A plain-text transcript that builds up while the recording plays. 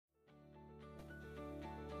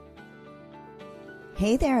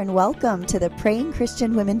Hey there, and welcome to the Praying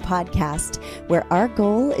Christian Women podcast, where our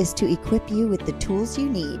goal is to equip you with the tools you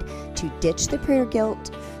need to ditch the prayer guilt,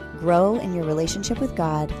 grow in your relationship with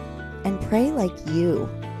God, and pray like you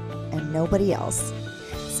and nobody else.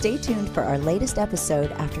 Stay tuned for our latest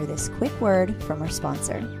episode after this quick word from our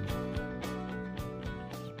sponsor.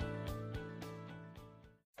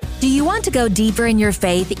 Do you want to go deeper in your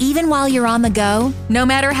faith even while you're on the go? No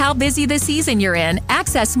matter how busy the season you're in,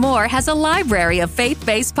 Access More has a library of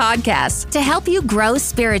faith-based podcasts to help you grow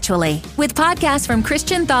spiritually. With podcasts from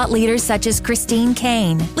Christian thought leaders such as Christine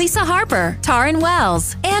Kane, Lisa Harper, Taryn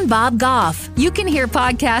Wells, and Bob Goff. You can hear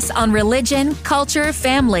podcasts on religion, culture,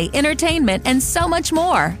 family, entertainment, and so much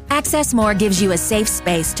more. Access More gives you a safe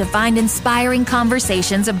space to find inspiring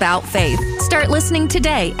conversations about faith. Start listening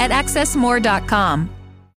today at accessmore.com.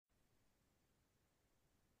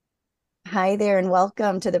 Hi there, and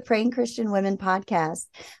welcome to the Praying Christian Women podcast.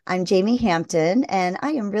 I'm Jamie Hampton, and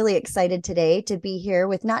I am really excited today to be here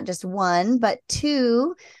with not just one, but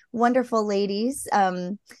two wonderful ladies.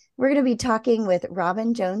 We're going to be talking with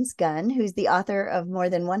Robin Jones Gunn, who's the author of more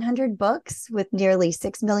than 100 books with nearly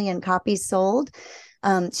 6 million copies sold.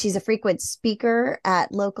 She's a frequent speaker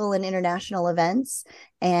at local and international events.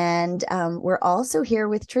 And we're also here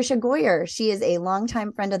with Tricia Goyer. She is a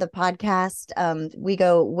longtime friend of the podcast. We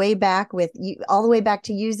go way back with you, all the way back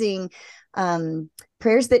to using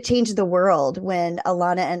Prayers That Changed the World when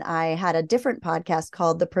Alana and I had a different podcast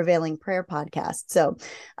called the Prevailing Prayer Podcast. So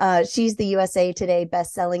she's the USA Today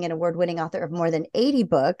best-selling and award-winning author of more than 80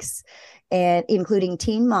 books, and including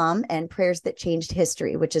Teen Mom and Prayers That Changed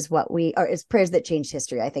History, which is what is Prayers That Changed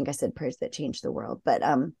History. I think I said Prayers That Changed the World. But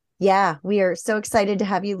yeah, we are so excited to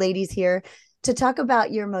have you ladies here to talk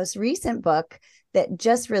about your most recent book that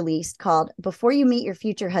just released called Before You Meet Your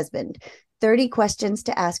Future Husband, 30 Questions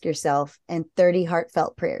to Ask Yourself and 30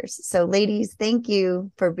 Heartfelt Prayers. So ladies, thank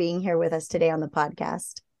you for being here with us today on the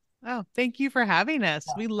podcast. Oh, thank you for having us.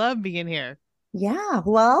 We love being here. Yeah.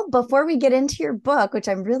 Well, before we get into your book, which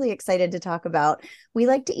I'm really excited to talk about, we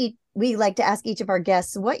like to ask each of our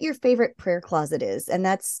guests what your favorite prayer closet is. And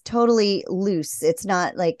that's totally loose. It's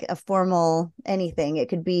not like a formal anything. It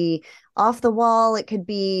could be off the wall. It could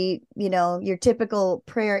be, your typical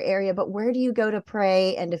prayer area. But where do you go to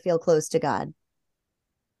pray and to feel close to God?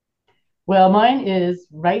 Well, mine is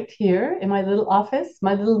right here in my little office,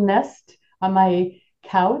 my little nest on my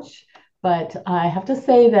couch. But I have to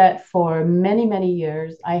say that for many, many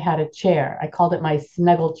years, I had a chair. I called it my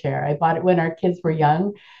snuggle chair. I bought it when our kids were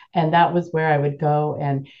young, and that was where I would go.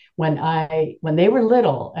 And when they were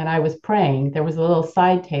little and I was praying, there was a little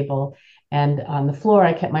side table, and on the floor,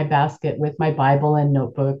 I kept my basket with my Bible and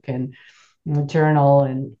notebook and journal,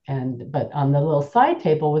 but on the little side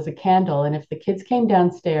table was a candle. And if the kids came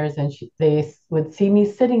downstairs and they would see me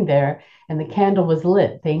sitting there and the candle was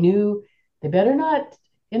lit, they knew they better not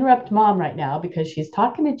interrupt mom right now because she's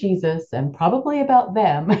talking to Jesus and probably about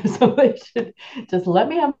them. So they should just let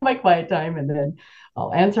me have my quiet time and then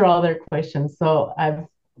I'll answer all their questions. So I've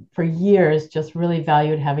for years just really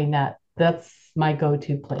valued having that. That's my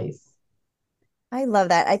go-to place. I love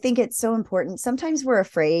that. I think it's so important. Sometimes we're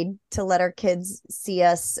afraid to let our kids see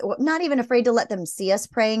us, not even afraid to let them see us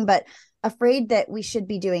praying, but afraid that we should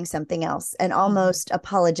be doing something else and almost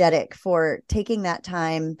apologetic for taking that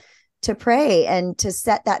time to pray. And to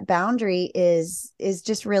set that boundary is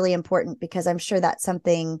just really important, because I'm sure that's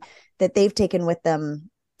something that they've taken with them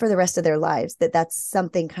for the rest of their lives, that's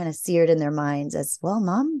something kind of seared in their minds as well.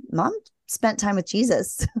 Mom spent time with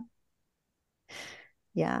Jesus.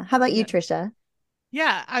 Yeah. How about you, Tricia?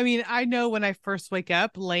 Yeah. I mean, I know when I first wake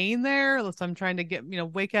up laying there, so I'm trying to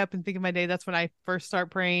wake up and think of my day. That's when I first start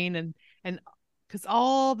praying, and because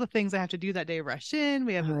all the things I have to do that day rush in.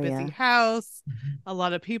 We have a busy house, a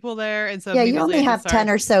lot of people there. And so you only have 10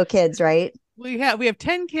 or so kids, right? We have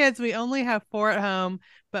 10 kids. We only have 4 at home,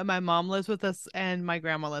 but my mom lives with us and my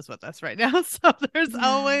grandma lives with us right now. So there's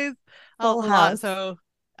always a lot. So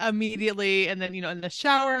immediately, and then, in the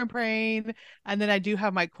shower I'm praying. And then I do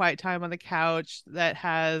have my quiet time on the couch that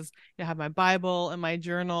has, I have my Bible and my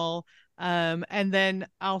journal. And then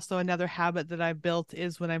also another habit that I've built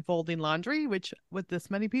is when I'm folding laundry, which with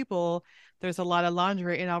this many people, there's a lot of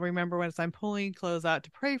laundry, and I'll remember when I'm pulling clothes out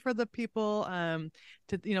to pray for the people,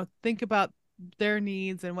 to, think about their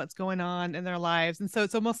needs and what's going on in their lives. And so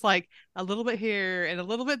it's almost like a little bit here and a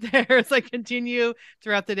little bit there as I continue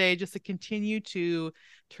throughout the day, just to continue to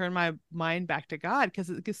turn my mind back to God,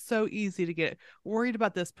 because it gets so easy to get worried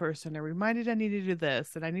about this person, or reminded I need to do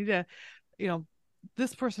this, and I need to,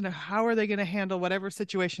 this person, how are they going to handle whatever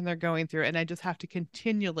situation they're going through? And I just have to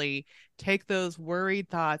continually take those worried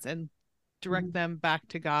thoughts and direct them back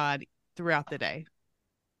to God throughout the day.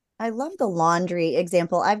 I love the laundry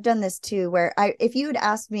example. I've done this too, where if you had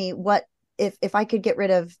asked me what, if I could get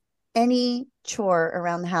rid of any chore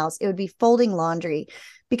around the house, it would be folding laundry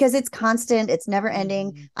because it's constant, it's never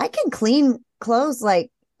ending. Mhm. I can clean clothes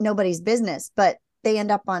like nobody's business, but they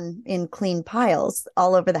end up in clean piles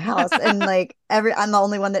all over the house. And like I'm the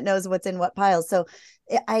only one that knows what's in what piles. So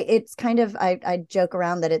it's kind of, I joke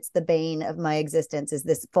around that it's the bane of my existence is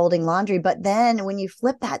this folding laundry. But then when you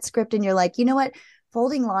flip that script and you're like, you know what?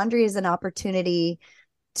 Folding laundry is an opportunity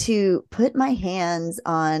to put my hands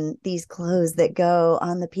on these clothes that go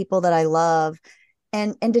on the people that I love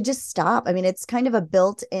and to just stop. I mean, it's kind of a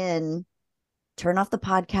built-in turn off the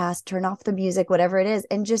podcast, turn off the music, whatever it is,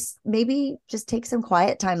 and just maybe just take some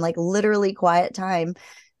quiet time, like literally quiet time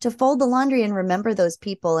to fold the laundry and remember those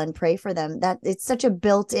people and pray for them. That it's such a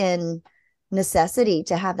built-in necessity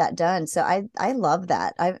to have that done. So I love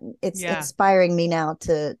that. It's Yeah. inspiring me now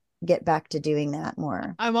to get back to doing that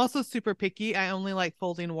more. I'm also super picky. I only like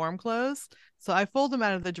folding warm clothes. So I fold them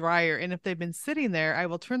out of the dryer. And if they've been sitting there, I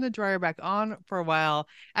will turn the dryer back on for a while.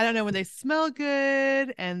 I don't know, when they smell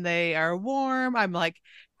good and they are warm, I'm like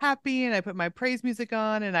happy and I put my praise music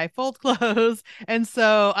on and I fold clothes. And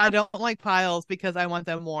so I don't like piles because I want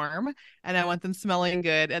them warm and I want them smelling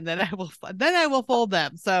good. And then I will fold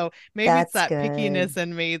them. So maybe it's That's that good. pickiness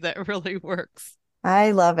in me that really works.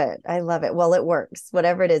 I love it. I love it. Well, it works.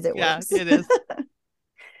 Whatever it is, it Yeah, works. it is.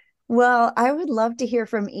 Well, I would love to hear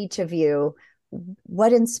from each of you.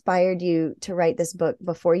 What inspired you to write this book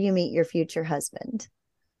before you meet your future husband?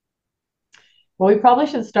 Well, we probably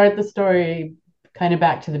should start the story kind of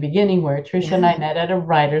back to the beginning where Tricia and I Yeah. met at a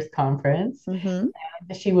writers' conference. Mm-hmm.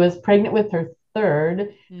 She was pregnant with her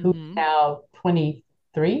third, who's Hmm. now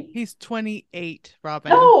 23. He's 28,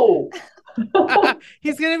 Robin. No!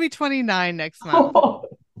 He's going to be 29 next month.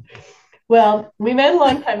 Well, we met a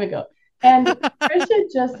long time ago. And Tricia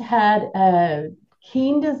just had a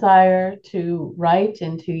keen desire to write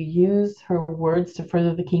and to use her words to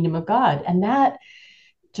further the kingdom of God. And that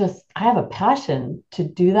just, I have a passion to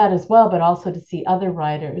do that as well, but also to see other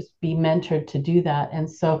writers be mentored to do that. And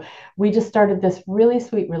so we just started this really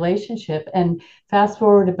sweet relationship. And fast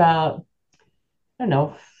forward about, I don't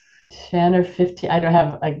know, 10 or 15, I don't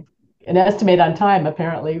have like an estimate on time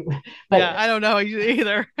apparently, Yeah, but I don't know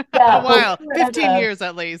either. A yeah, but while, we were at 15 a years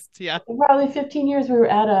at least. Yeah. probably 15 years, we were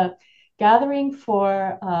at a gathering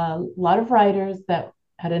for a lot of writers that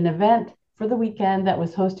had an event for the weekend that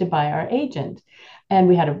was hosted by our agent. And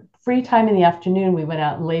we had a free time in the afternoon. We went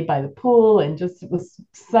out and laid by the pool and just it was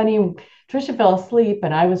sunny. Tricia fell asleep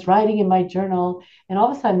and I was writing in my journal. And all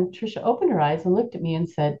of a sudden, Tricia opened her eyes and looked at me and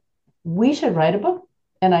said, "We should write a book."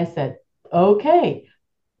 And I said, "Okay,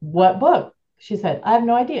 what book?" She said, "I have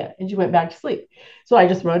no idea." And she went back to sleep. So I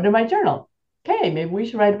just wrote in my journal, "Okay, maybe we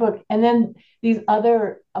should write a book." And then these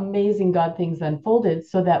other amazing God things unfolded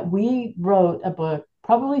so that we wrote a book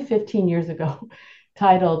probably 15 years ago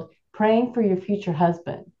titled Praying for Your Future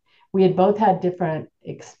Husband. We had both had different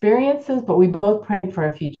experiences, but we both prayed for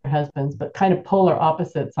our future husbands, but kind of polar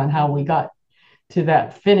opposites on how we Mhm. got to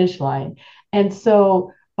that finish line. And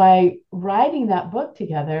so by writing that book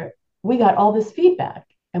together, we got all this feedback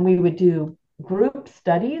and we would do group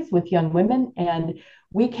studies with young women. And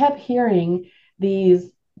we kept hearing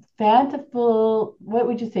these fanciful, what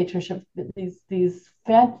would you say, Tricia? These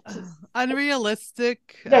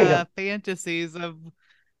Unrealistic there you go. fantasies of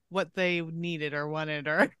what they needed or wanted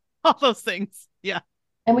or all those things. Yeah.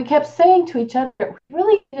 And we kept saying to each other, we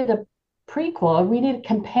really needed a prequel, we need a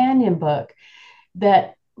companion book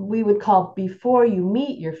that we would call Before You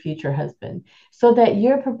Meet Your Future Husband, so that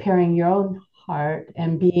you're preparing your own heart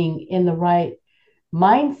and being in the right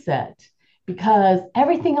mindset, because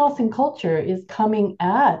everything else in culture is coming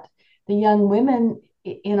at the young women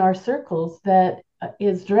in our circles that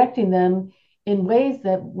is directing them in ways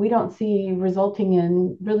that we don't see resulting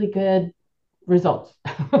in really good results.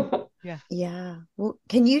 Yeah. Yeah. Well,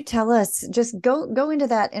 can you tell us, just go into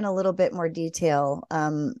that in a little bit more detail?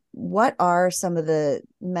 What are some of the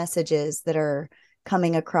messages that are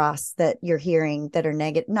coming across that you're hearing that are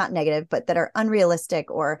negative, not negative, but that are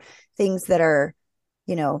unrealistic, or things that are,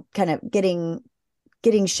 kind of getting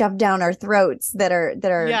shoved down our throats, that are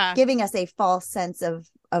Yeah. giving us a false sense of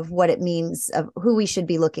what it means, of who we should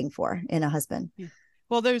be looking for in a husband?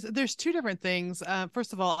 Well, there's two different things.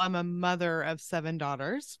 First of all, I'm a mother of 7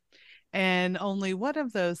 daughters. and only one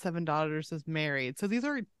of those 7 daughters is married. So these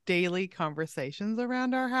are daily conversations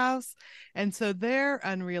around our house. And so their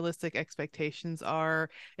unrealistic expectations are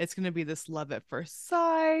it's going to be this love at first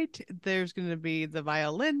sight. There's going to be the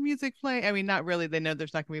violin music playing. I mean, not really. They know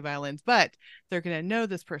there's not going to be violins, but they're going to know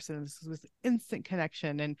this person with instant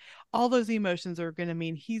connection. And all those emotions are going to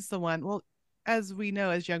mean he's the one. Well, as we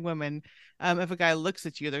know as young women, if a guy looks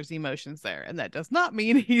at you, there's emotions there, and that does not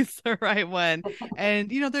mean he's the right one. And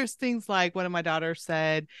there's things like one of my daughters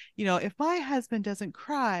said, if my husband doesn't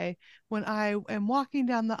cry when I am walking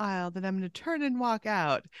down the aisle, then I'm going to turn and walk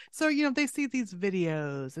out. So they see these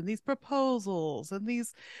videos and these proposals and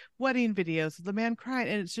these wedding videos of the man crying,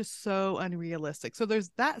 and it's just so unrealistic. So there's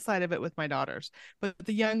that side of it with my daughters. But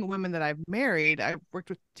the young women that I've married, I've worked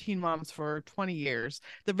with teen moms for 20 years.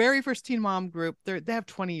 The very first teen mom group, they have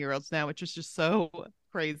 20-year-olds now, which is just so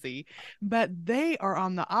crazy. But they are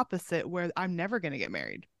on the opposite, where I'm never going to get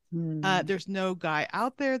married. There's no guy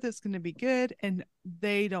out there that's going to be good, and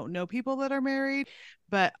they don't know people that are married,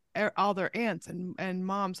 but all their aunts and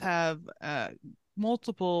moms have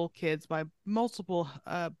multiple kids by multiple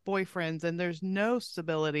boyfriends, and there's no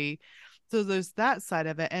stability. So there's that side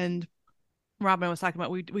of it. And Robin was talking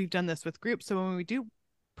about, we've done this with groups. So when we do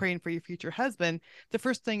praying for your future husband, the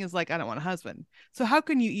first thing is like, I don't want a husband. So how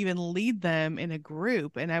can you even lead them in a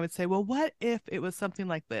group? And I would say, well, what if it was something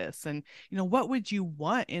like this? And what would you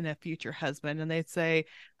want in a future husband? And they'd say,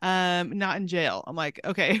 not in jail. I'm like,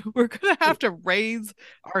 okay, we're gonna have to raise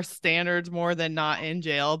our standards more than not in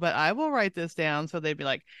jail, but I will write this down. So they'd be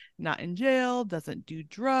like, not in jail, doesn't do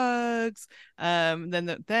drugs,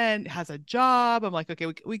 then has a job. I'm like, okay,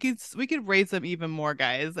 we could raise them even more,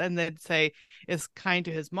 guys. And they'd say is kind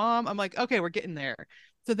to his mom. I'm like, okay, we're getting there.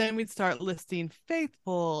 So then we'd start listing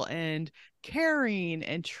faithful and caring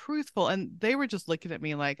and truthful, and they were just looking at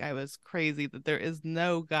me like I was crazy, that there is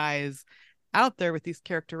no guys out there with these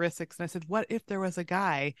characteristics. And I said, what if there was a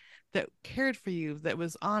guy that cared for you, that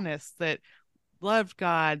was honest, that loved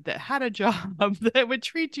God, that had a job, that would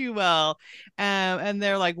treat you well? And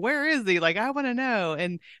they're like, where is he? Like, I want to know.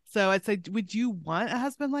 And so I'd say, would you want a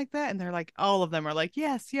husband like that? And they're like, all of them are like,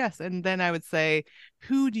 yes, yes. And then I would say,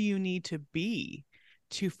 who do you need to be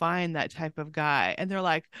to find that type of guy? And they're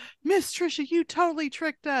like, Miss Tricia, you totally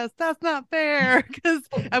tricked us. That's not fair. Because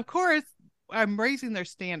of course I'm raising their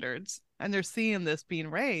standards, and they're seeing this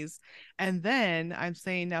being raised. And then I'm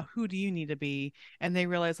saying, now who do you need to be? And they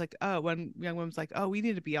realize, like, oh, one young woman's like, oh, we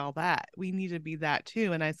need to be all that. We need to be that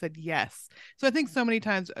too. And I said, yes. So I think so many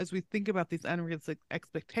times as we think about these unrealistic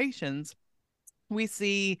expectations, we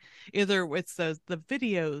see either it's the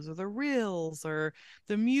videos or the reels or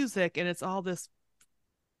the music, and it's all this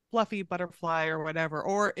fluffy butterfly or whatever,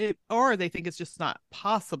 or they think it's just not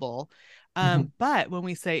possible. But when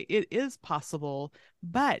we say it is possible,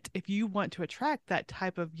 but if you want to attract that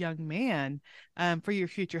type of young man for your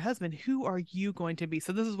future husband, who are you going to be?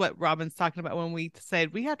 So this is what Robin's talking about when we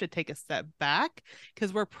said we have to take a step back,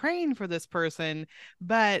 because we're praying for this person,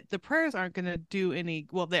 but the prayers aren't going to do any,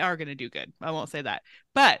 well, they are going to do good. I won't say that.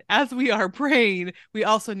 But as we are praying, we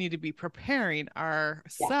also need to be preparing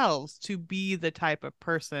ourselves to be the type of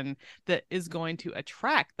person that is going to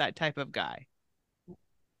attract that type of guy.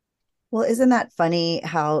 Well, isn't that funny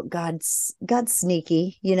how God's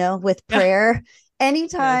sneaky, with prayer?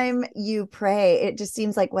 Anytime you pray, it just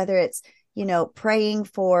seems like, whether it's, praying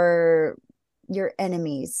for your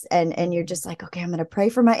enemies, and you're just like, okay, I'm going to pray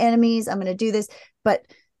for my enemies. I'm going to do this. But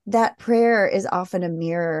that prayer is often a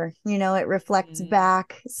mirror, it reflects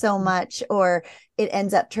back so much, or it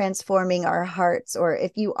ends up transforming our hearts. Or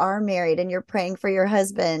if you are married and you're praying for your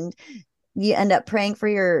husband, you end up praying for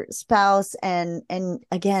your spouse, and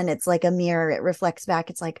again, it's like a mirror. It reflects back.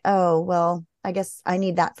 It's like, oh, well, I guess I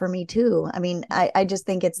need that for me too. I mean, I just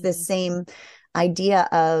think it's this same idea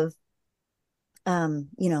of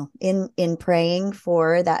in praying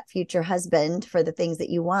for that future husband, for the things that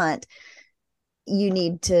you want, you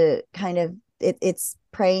need to kind of, it's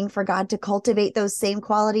praying for God to cultivate those same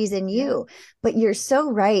qualities in you. But you're so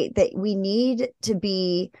right that we need to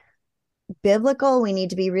be biblical. We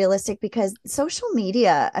need to be realistic, because social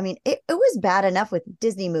media, I mean, it was bad enough with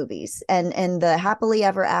Disney movies and the happily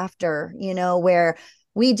ever after, where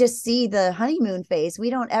we just see the honeymoon phase.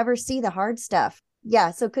 We don't ever see the hard stuff.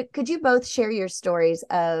 Yeah. So could you both share your stories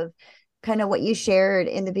of kind of what you shared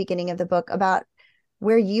in the beginning of the book about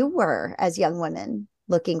where you were as young women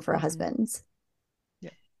looking for husbands?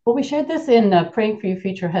 Yeah. Well, we shared this in Praying for Your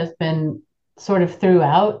Future Husband sort of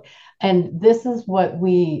throughout. And this is what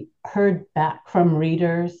we heard back from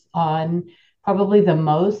readers on probably the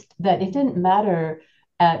most, that it didn't matter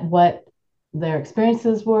at what their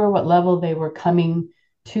experiences were, what level they were coming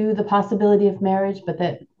to the possibility of marriage, but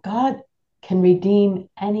that God can redeem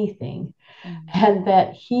anything, and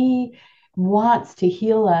that He wants to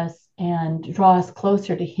heal us and draw us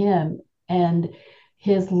closer to Him. And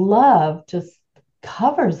His love just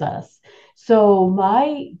covers us. So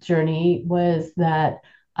my journey was that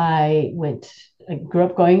I grew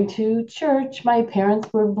up going to church. My parents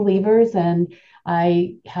were believers, and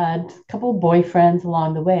I had a couple of boyfriends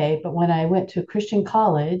along the way. But when I went to a Christian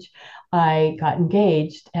college, I got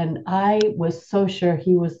engaged, and I was so sure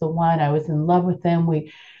he was the one. I was in love with him.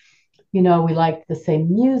 We liked the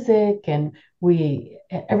same music, and we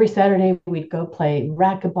every Saturday we'd go play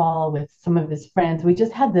racquetball with some of his friends. We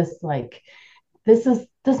just had this like, this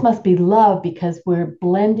must be love because we're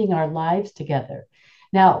blending our lives together.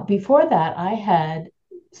 Now, before that, I had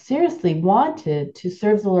seriously wanted to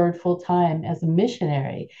serve the Lord full time as a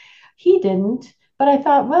missionary. He didn't, but I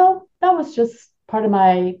thought, well, that was just part of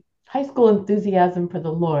my high school enthusiasm for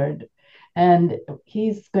the Lord. And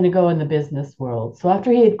he's going to go in the business world. So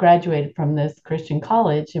after he had graduated from this Christian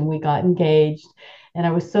college and we got engaged, and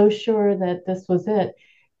I was so sure that this was it,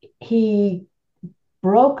 he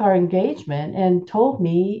broke our engagement and told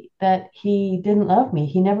me that he didn't love me.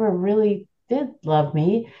 He never really did love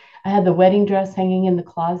me. I had the wedding dress hanging in the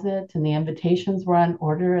closet, and the invitations were on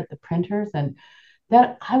order at the printers. And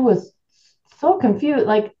that I was so confused.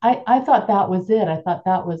 Like, I thought that was it. I thought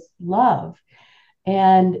that was love.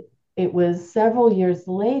 And it was several years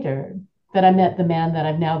later that I met the man that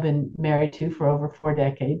I've now been married to for over 4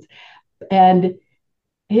 decades. And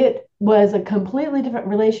it was a completely different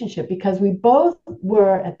relationship because we both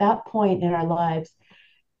were at that point in our lives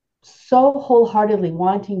so wholeheartedly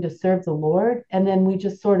wanting to serve the Lord. And then we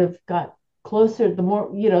just sort of got closer. The more,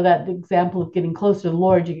 that example of getting closer to the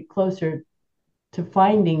Lord, you get closer to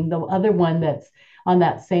finding the other one that's on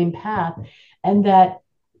that same path. And that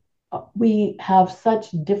we have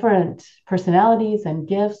such different personalities and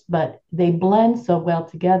gifts, but they blend so well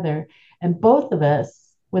together. And both of us,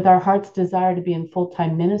 with our heart's desire to be in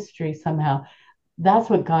full-time ministry somehow, that's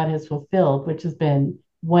what God has fulfilled, which has been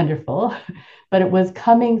wonderful. But it was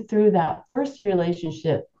coming through that first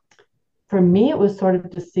relationship. For me, it was sort of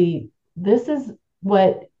to see, this is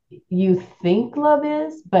what you think love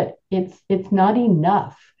is, but it's not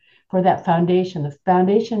enough for that foundation. The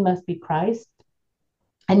foundation must be Christ,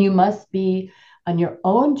 and you must be on your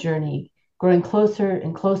own journey, growing closer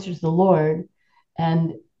and closer to the Lord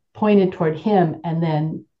and pointed toward Him. And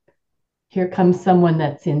then here comes someone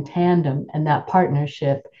that's in tandem, and that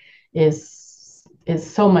partnership is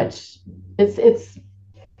so much. It's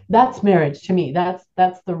that's marriage to me. That's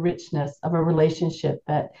the richness of a relationship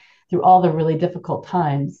that through all the really difficult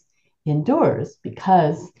times endures,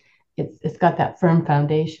 because it's got that firm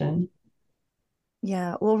foundation.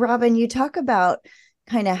 Yeah. Well, Robin, you talk about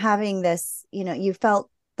kind of having this, you felt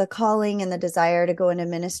the calling and the desire to go into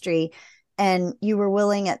ministry, and you were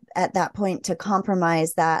willing at that point to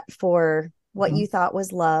compromise that for what you thought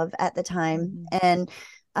was love at the time. And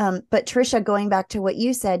but Tricia, going back to what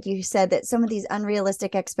you said that some of these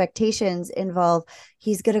unrealistic expectations involve,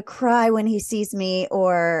 he's going to cry when he sees me,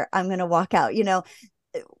 or I'm going to walk out.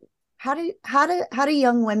 How do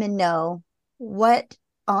young women know what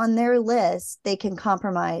on their list they can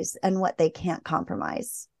compromise and what they can't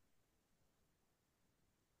compromise?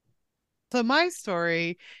 So my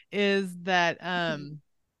story is that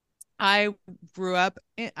I grew up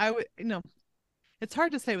it's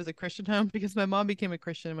hard to say it was a Christian home because my mom became a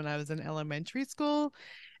Christian when I was in elementary school.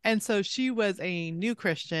 And so she was a new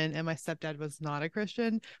Christian and my stepdad was not a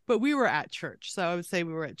Christian, but we were at church. So I would say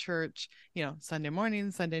we were at church, Sunday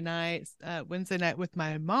morning, Sunday night, Wednesday night with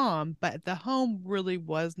my mom, but the home really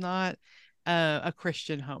was not a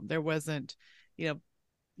Christian home. There wasn't,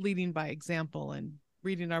 leading by example and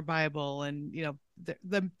reading our Bible, and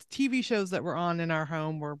the TV shows that were on in our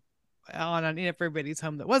home were on everybody's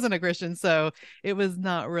home that wasn't a Christian. So it was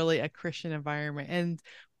not really a Christian environment. And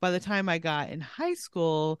by the time I got in high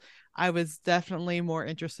school, I was definitely more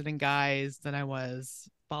interested in guys than I was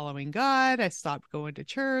following God. I stopped going to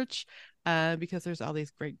church because there's all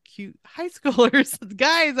these great, cute high schoolers,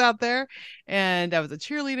 guys out there. And I was a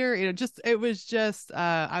cheerleader.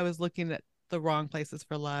 I was looking at the wrong places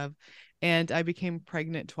for love. And I became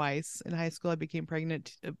pregnant twice in high school. I became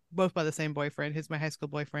pregnant both by the same boyfriend, who's my high school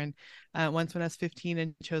boyfriend, once when I was 15,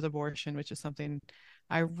 and chose abortion, which is something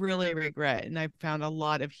I really regret. And I found a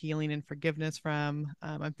lot of healing and forgiveness from.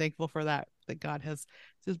 I'm thankful for that God has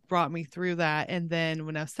just brought me through that. And then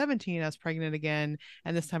when I was 17, I was pregnant again.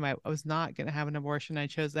 And this time I was not going to have an abortion. I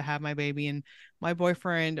chose to have my baby. And my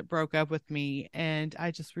boyfriend broke up with me. And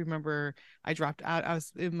I just remember I dropped out. I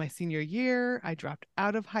was in my senior year. I dropped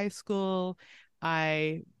out of high school.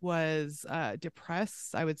 I was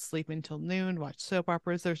depressed. I would sleep until noon, watch soap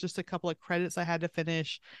operas. There was just a couple of credits I had to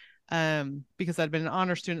finish because I'd been an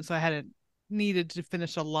honor student, so I hadn't needed to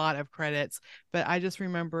finish a lot of credits. But I just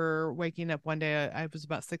remember waking up one day. I was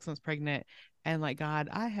about 6 months pregnant, and like, God,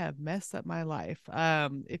 I have messed up my life.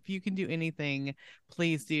 If you can do anything,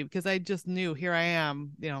 please do, because I just knew here I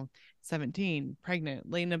am, 17, pregnant,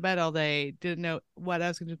 laying in bed all day, didn't know what I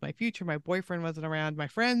was going to do with my future. My boyfriend wasn't around. My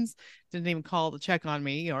friends didn't even call to check on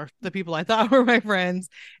me, or the people I thought were my friends.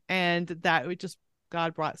 And that would just,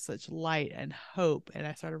 God brought such light and hope. And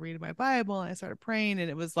I started reading my Bible and I started praying. And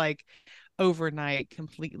it was like overnight,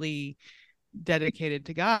 completely dedicated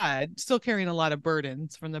to God, still carrying a lot of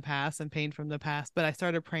burdens from the past and pain from the past. But I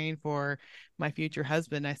started praying for my future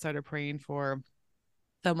husband. I started praying for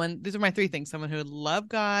someone. These are my three things: someone who would love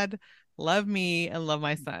God, love me, and love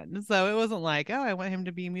my son. So it wasn't like, oh, I want him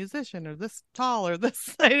to be a musician or this tall or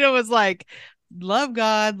this. It was like, love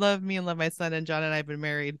God, love me, and love my son. And John and I have been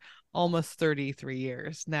married almost 33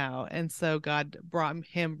 years now. And so God brought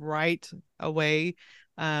him right away.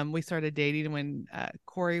 We started dating when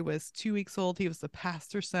Corey was 2 weeks old. He was the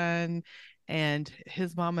pastor's son, and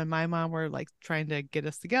his mom and my mom were like trying to get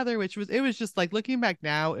us together, it was just like, looking back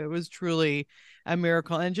now, it was truly a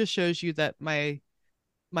miracle, and just shows you that my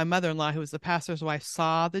mother-in-law, who was the pastor's wife,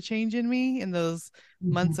 saw the change in me in those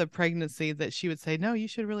months of pregnancy, that she would say, no, you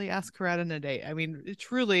should really ask her out on a date. I mean, it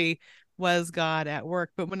truly was God at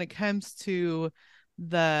work. But when it comes to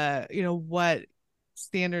the, what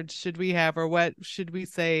standards should we have, or what should we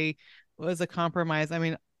say was a compromise? I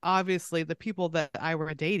mean, obviously the people that I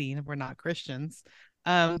were dating were not Christians.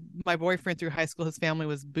 My boyfriend through high school, his family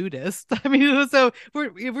was Buddhist. I mean, so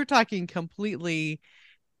we're talking completely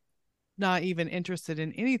not even interested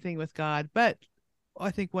in anything with God. But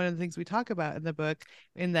I think one of the things we talk about in the book,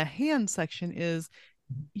 in the hand section, is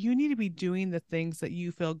you need to be doing the things that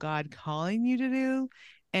you feel God calling you to do.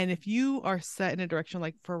 And if you are set in a direction,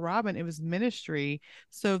 like for Robin, it was ministry.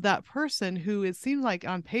 So that person who, it seemed like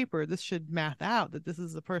on paper, this should math out that this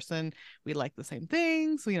is the person, we like the same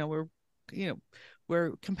things. You know,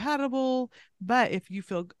 we're compatible. But if you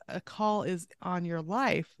feel a call is on your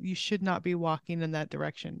life, you should not be walking in that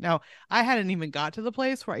direction. Now, I hadn't even got to the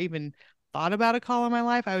place where I even thought about a call in my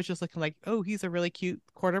life. I was just looking like, oh, he's a really cute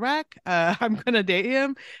quarterback. I'm going to date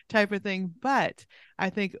him, type of thing. But I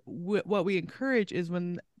think what we encourage is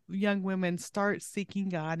when young women start seeking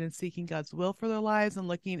God and seeking God's will for their lives, and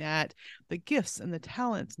looking at the gifts and the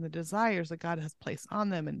talents and the desires that God has placed on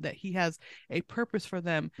them, and that he has a purpose for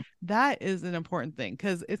them, that is an important thing,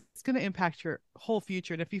 because it's going to impact your whole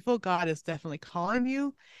future. And if you feel God is definitely calling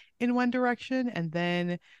you in one direction, and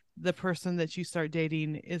then the person that you start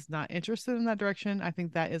dating is not interested in that direction, I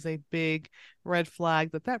think that is a big red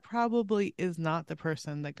flag that probably is not the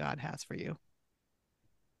person that God has for you.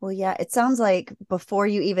 Well, yeah, it sounds like before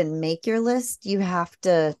you even make your list, you have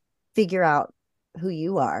to figure out who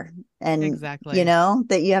you are. And exactly,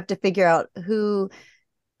 that you have to figure out who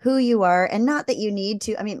you are, and not that you need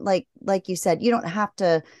to. I mean, like you said, you don't have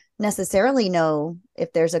to necessarily know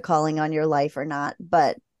if there's a calling on your life or not,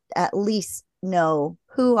 but at least know,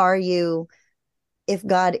 who are you? If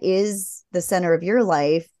God is the center of your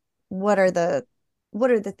life, what are the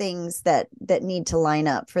things that need to line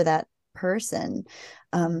up for that person?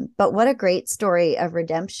 But what a great story of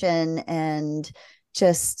redemption, and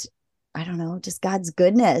just, I don't know, just God's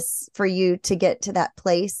goodness for you to get to that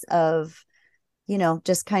place of,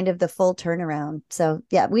 just kind of the full turnaround. So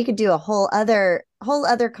yeah, we could do a whole other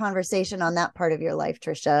conversation on that part of your life,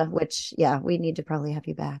 Tricia, which, yeah, we need to probably have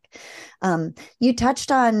you back. You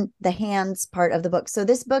touched on the hands part of the book. So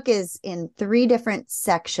this book is in 3 different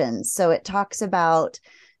sections. So it talks about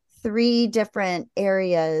 3 different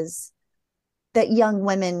areas that young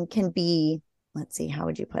women can be, let's see, how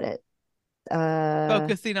would you put it?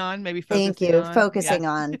 Focusing on. Focusing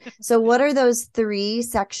on. So what are those 3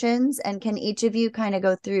 sections? And can each of you kind of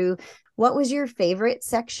go through, what was your favorite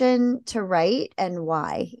section to write and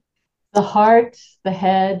why? The heart, the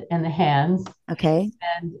head, and the hands. Okay.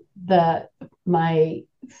 And my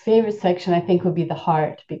favorite section, I think, would be the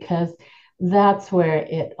heart, because that's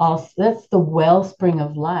where that's the wellspring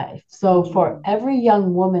of life. So for every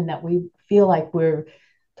young woman that we feel like we're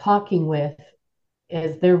talking with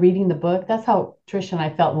as they're reading the book, that's how Tricia and I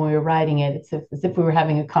felt when we were writing it. It's as if we were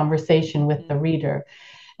having a conversation with the reader,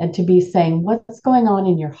 and to be saying, what's going on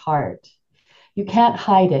in your heart? You can't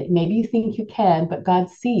hide it. Maybe you think you can, but God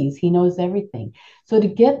sees. He knows everything. So to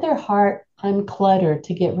get their heart uncluttered,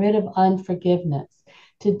 to get rid of unforgiveness,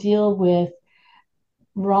 to deal with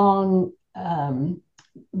wrong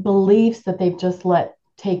beliefs that they've just let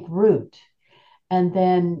take root, and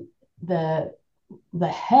then the the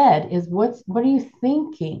head is what are you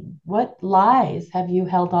thinking? What lies have you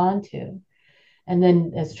held on to? And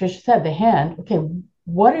then, as Tricia said, the hand, okay,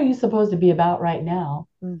 what are you supposed to be about right now?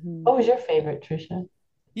 Mm-hmm. What was your favorite, Tricia?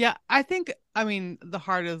 Yeah, I think, I mean, the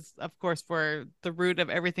heart is, of course, where the root of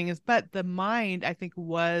everything is, but the mind, I think,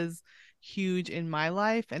 was huge in my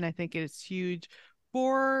life. And I think it's huge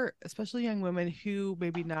for especially young women who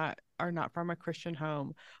maybe not are not from a Christian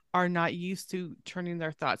home, are not used to turning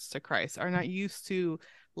their thoughts to Christ, are not used to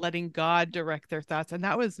letting God direct their thoughts. And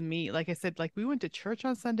that was me. Like I said, like we went to church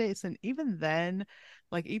on Sundays, and even then,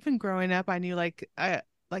 like even growing up, I knew like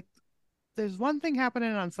there's one thing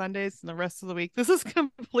happening on Sundays and the rest of the week. This is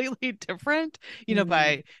completely different, Mm-hmm.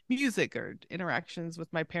 by music or interactions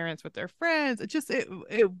with my parents, with their friends.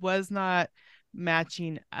 It was not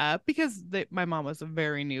matching up because my mom was a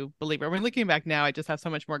very new believer. I mean, looking back now, I just have so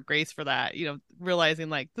much more grace for that, realizing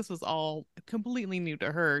like this was all completely new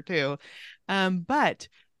to her too. But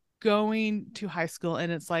going to high school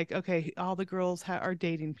and it's like, okay, all the girls are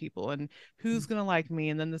dating people and who's going to like me,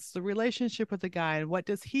 and then this is the relationship with the guy and what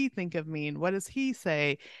does he think of me and what does he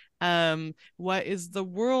say, what is the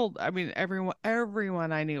world, I mean,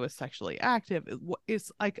 everyone I knew was sexually active.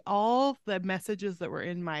 It's like all the messages that were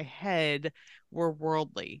in my head were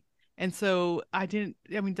worldly. And so I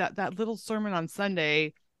mean, that little sermon on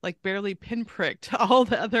Sunday like barely pinpricked all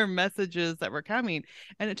the other messages that were coming.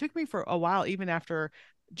 And it took me for a while, even after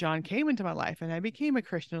John came into my life and I became a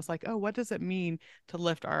Christian. It's like, oh, what does it mean to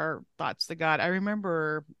lift our thoughts to God? I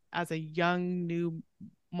remember as a young new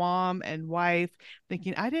mom and wife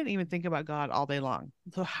thinking, I didn't even think about God all day long.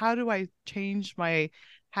 So how do I change my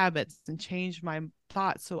habits and change my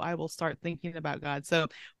thoughts so I will start thinking about God? So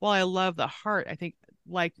while I love the heart, I think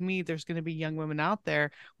like me, there's going to be young women out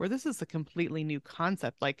there where this is a completely new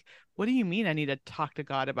concept. Like, what do you mean I need to talk to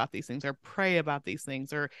God about these things or pray about these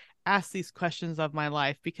things or ask these questions of my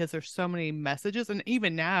life? Because there's so many messages, and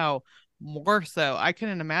even now more so. I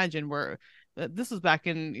couldn't imagine where this was back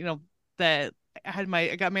in, that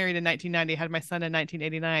I got married in 1990, had my son in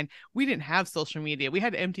 1989. We didn't have social media. We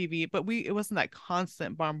had MTV, but it wasn't that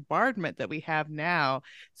constant bombardment that we have now.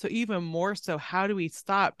 So even more so, how do we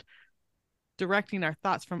stop directing our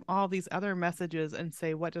thoughts from all these other messages and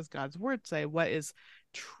say, what does God's word say? What is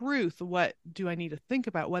truth? What do I need to think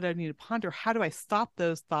about? What do I need to ponder? How do I stop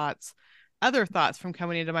those thoughts, other thoughts from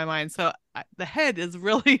coming into my mind? So the head is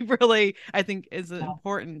really, really, I think, is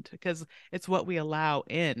important because it's what we allow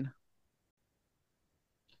in.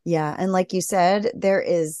 Yeah. And like you said, there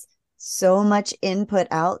is so much input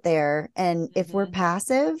out there. And if we're Mm-hmm.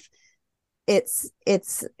 passive,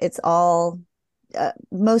 it's all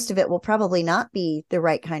most of it will probably not be the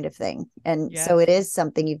right kind of thing. And so Yes. it is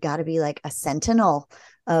something you've got to be like a sentinel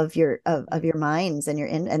of Mm-hmm. your minds and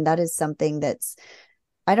and that is something that's,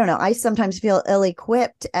 I don't know, I sometimes feel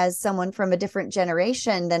ill-equipped as someone from a different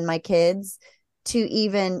generation than my kids to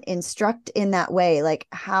even instruct in that way. Like,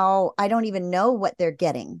 how I don't even know what they're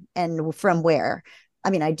getting and from where. I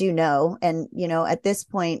mean, I do know. And, at this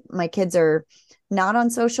point, my kids are not on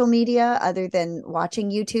social media other than watching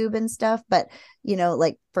YouTube and stuff, but,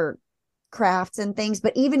 like for crafts and things.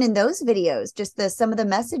 But even in those videos, just some of the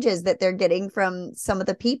messages that they're getting from some of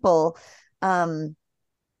the people, um,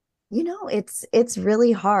 it's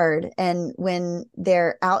really hard. And when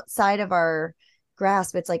they're outside of our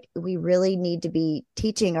grasp, it's like we really need to be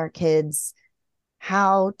teaching our kids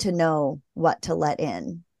how to know what to let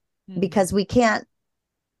in, Mm-hmm. because we can't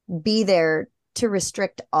be there to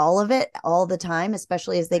restrict all of it all the time,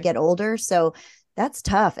 especially as they Right. get older. So that's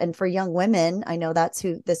tough. And for young women, I know that's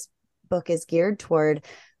who this book is geared toward.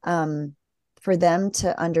 Um, for them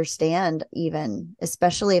to understand, even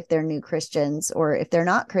especially if they're new Christians or if they're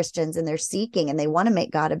not Christians and they're seeking and they want to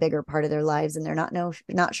make God a bigger part of their lives and they're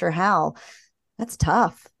not sure how. That's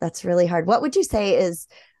tough. That's really hard. What would you say is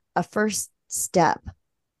a first step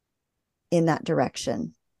in that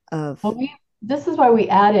direction of? Well, this is why we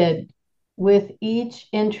added with each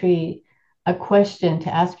entry a question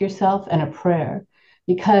to ask yourself and a prayer,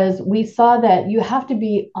 because we saw that you have to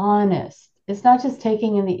be honest. It's not just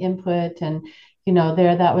taking in the input and,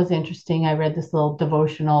 there, that was interesting. I read this little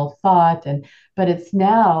devotional thought, but it's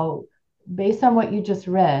now based on what you just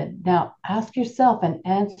read. Now ask yourself and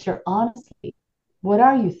answer honestly. What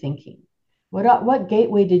are you thinking? What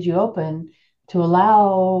gateway did you open to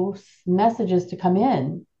allow messages to come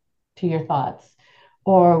in to your thoughts?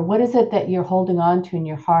 Or what is it that you're holding on to in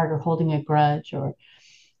your heart or holding a grudge? Or,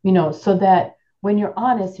 so that when you're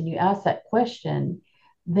honest and you ask that question,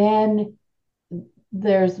 then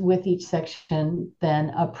there's with each section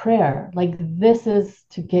then a prayer like this is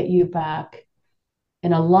to get you back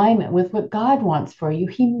in alignment with what God wants for you.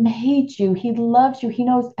 He made you. He loves you. He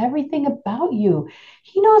knows everything about you.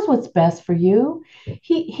 He knows what's best for you.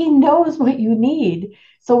 He knows what you need.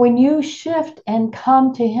 So when you shift and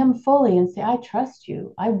come to him fully and say, I trust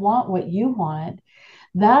you, I want what you want,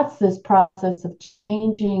 that's this process of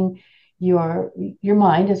changing your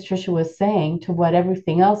mind, as Tricia was saying, to what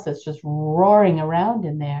everything else that's just roaring around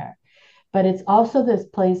in there. But it's also this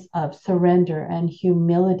place of surrender and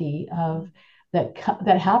humility of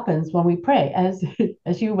that happens when we pray,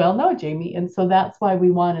 as you well know, Jamie. And so that's why we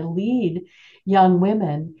want to lead young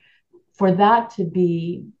women for that to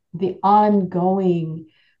be the ongoing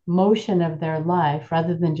motion of their life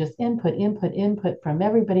rather than just input from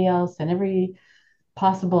everybody else and every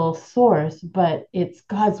possible source, but it's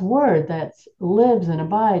God's word that lives and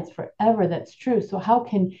abides forever. That's true. So how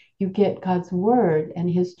can you get God's word and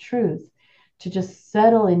his truth to just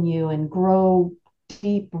settle in you and grow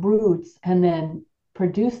deep roots and then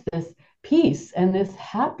produce this peace and this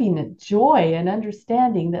happiness, joy and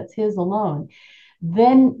understanding that's his alone?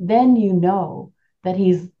 Then you know that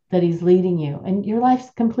he's leading you and your life's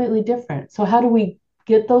completely different. So how do we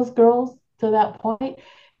get those girls to that point?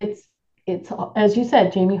 It's it's, as you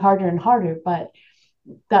said, Jamie, harder and harder, but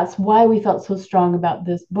that's why we felt so strong about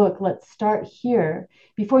this book. Let's start here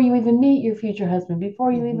before you even meet your future husband,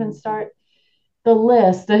 before you even start the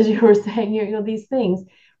list, as you were saying, these things.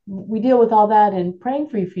 We deal with all that in praying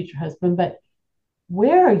for your future husband, but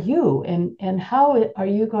where are you and how are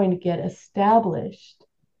you going to get established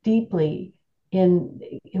deeply in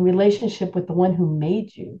relationship with the one who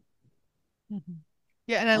made you? Mm-hmm.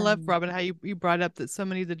 Yeah, and I love, Robin, how you brought up that so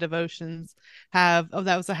many of the devotions have, oh,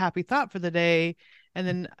 that was a happy thought for the day. And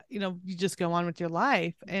then, you just go on with your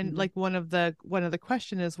life. And like one of the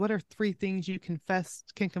question is, what are three things you can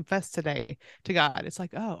confess today to God? It's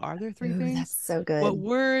like, oh, are there three Ooh, things? that's so good. What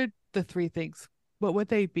were the three things? What would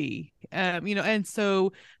they be? And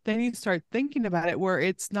so then you start thinking about it where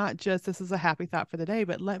it's not just this is a happy thought for the day,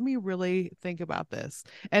 but let me really think about this.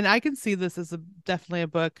 And I can see this as definitely a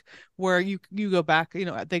book where you go back,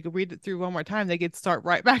 they could read it through one more time. They could start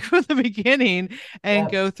right back from the beginning and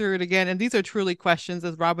Yep. go through it again. And these are truly questions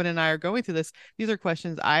as Robin and I are going through this. These are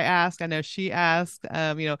questions I ask. I know she asked,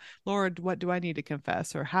 Lord, what do I need to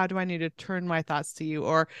confess? Or how do I need to turn my thoughts to you?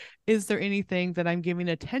 Or is there anything that I'm giving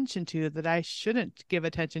attention to that I shouldn't give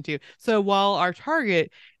attention to? So while our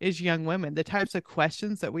target is young women, the types of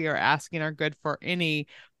questions that we are asking are good for any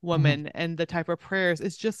woman, and the type of prayers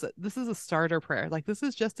is just, this is a starter prayer. Like, this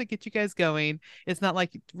is just to get you guys going. It's not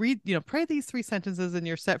like pray these three sentences and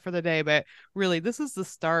you're set for the day, but really this is the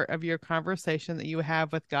start of your conversation that you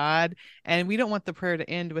have with God. And we don't want the prayer to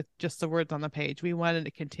end with just the words on the page. We want it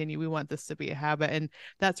to continue. We want this to be a habit. And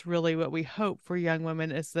that's really what we hope for young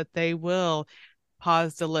women, is that they will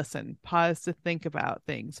pause to listen, pause to think about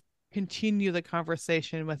things, continue the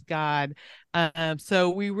conversation with God. So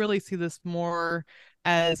we really see this more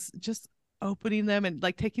as just opening them and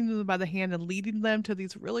like taking them by the hand and leading them to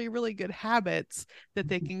these really, really good habits that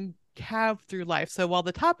they can have through life. So while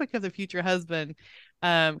the topic of the future husband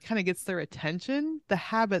kind of gets their attention, the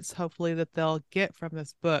habits hopefully that they'll get from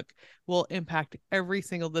this book will impact every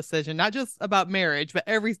single decision, not just about marriage, but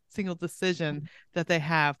every single decision that they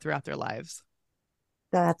have throughout their lives.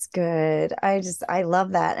 That's good. I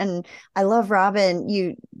love that. And I love, Robin,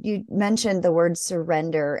 you mentioned the word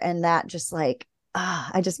surrender, and that just like,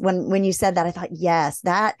 I just, when you said that, I thought, yes,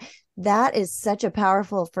 that is such a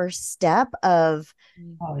powerful first step of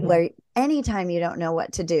Oh, yeah. where anytime you don't know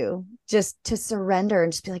what to do, just to surrender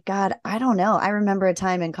and just be like, God, I don't know. I remember a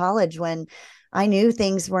time in college when I knew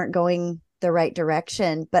things weren't going the right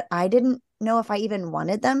direction, but I didn't know if I even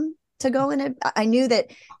wanted them to go in it. I knew that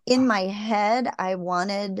in my head, I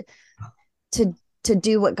wanted to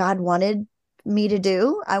do what God wanted me to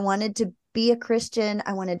do. I wanted to be a Christian.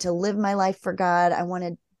 I wanted to live my life for God. I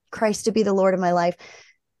wanted Christ to be the Lord of my life.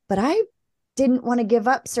 But I didn't want to give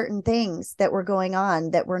up certain things that were going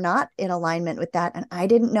on that were not in alignment with that. And I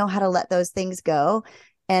didn't know how to let those things go.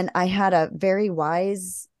 And I had a very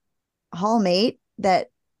wise hallmate that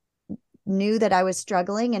knew that I was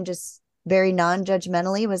struggling and just very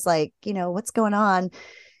non-judgmentally was like, what's going on?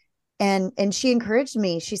 And she encouraged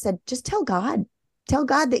me. She said, just tell God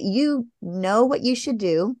that you know what you should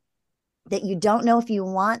do, that you don't know if you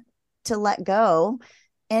want to let go,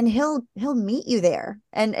 and he'll meet you there,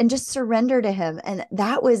 and just surrender to him. And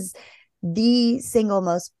that was the single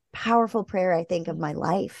most powerful prayer I think of my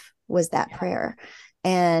life, was that prayer.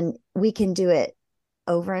 And we can do it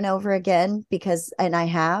over and over again and I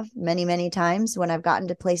have many, many times when I've gotten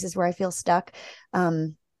to places where I feel stuck.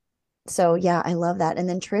 So yeah, I love that. And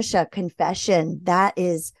then Tricia, confession, that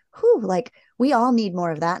is like we all need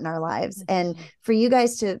more of that in our lives. And for you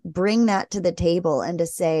guys to bring that to the table and to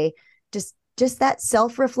say, just that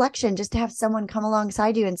self-reflection, just to have someone come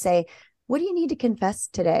alongside you and say, what do you need to confess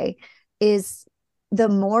today? Is the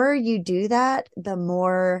more you do that, the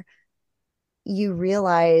more you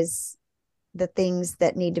realize the things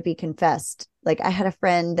that need to be confessed. Like I had a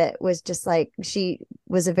friend that was just like, she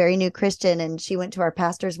was a very new Christian and she went to our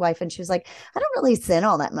pastor's wife and she was like, I don't really sin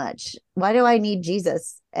all that much. Why do I need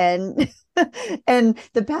Jesus? And and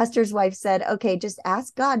the pastor's wife said, okay, just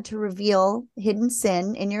ask God to reveal hidden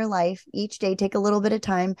sin in your life each day. Take a little bit of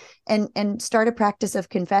time and start a practice of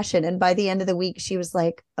confession. And by the end of the week, she was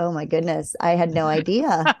like, oh my goodness, I had no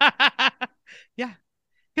idea. Yeah.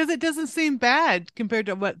 Because it doesn't seem bad compared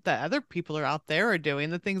to what the other people are out there are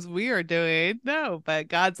doing, the things we are doing. No, but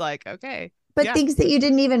God's like, okay. But Yeah. things that you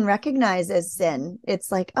didn't even recognize as sin. It's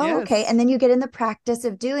like, oh, okay. Yes. And then you get in the practice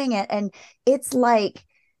of doing it. And it's like,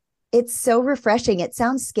 it's so refreshing. It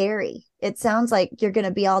sounds scary. It sounds like you're going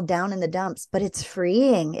to be all down in the dumps, but it's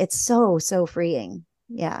freeing. It's so, so freeing.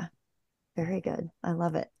 Yeah. Very good. I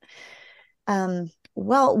love it.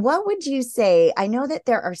 Well, what would you say? I know that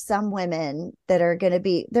there are some women that are going to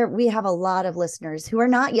be there. We have a lot of listeners who are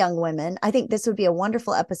not young women. I think this would be a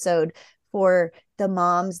wonderful episode for the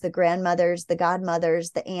moms, the grandmothers, the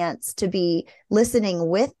godmothers, the aunts to be listening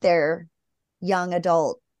with their young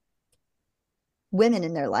adult women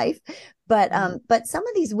in their life. But some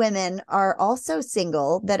of these women are also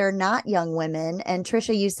single that are not young women. And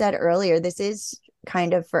Tricia, you said earlier, this is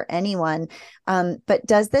kind of for anyone. But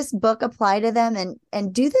does this book apply to them?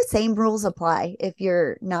 And do the same rules apply if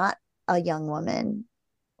you're not a young woman,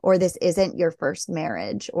 or this isn't your first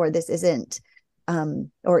marriage, or this isn't,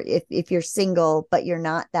 or if you're single, but you're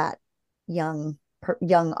not that young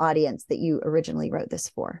audience that you originally wrote this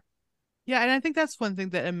for? Yeah, and I think that's one thing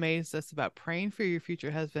that amazed us about praying for your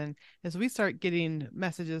future husband is we start getting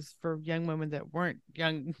messages for young women that weren't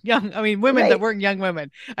young. I mean, women that Right. weren't young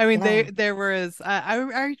women. I mean, Yeah. there was.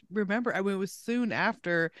 I remember. I mean, it was soon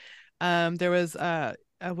after. There was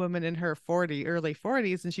a woman in her early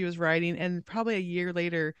 40s, and she was writing, and probably a year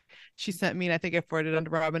later, she sent me, and I think I forwarded on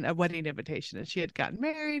to Robin, a wedding invitation, and she had gotten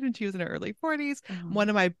married, and she was in her early 40s. Oh. One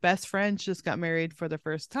of my best friends just got married for the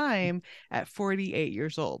first time at 48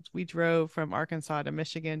 years old. We drove from Arkansas to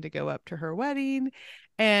Michigan to go up to her wedding.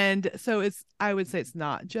 And so I would say it's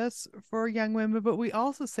not just for young women, but we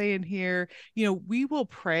also say in here, we will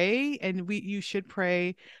pray, and you should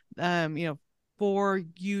pray, for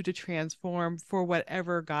you to transform for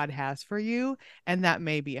whatever God has for you. And that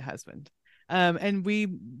may be a husband. And we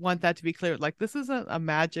want that to be clear. Like, this isn't a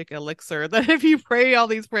magic elixir that if you pray all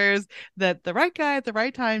these prayers, that the right guy at the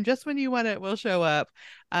right time, just when you want it, will show up.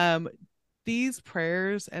 These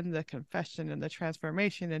prayers and the confession and the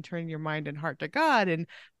transformation and turning your mind and heart to God and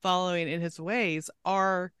following in his ways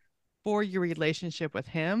are for your relationship with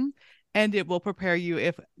him. And it will prepare you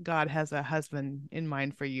if God has a husband in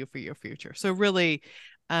mind for you for your future. So really,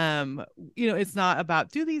 it's not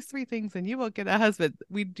about do these 3 things and you will get a husband.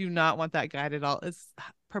 We do not want that guide at all. It's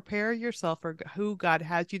prepare yourself for who God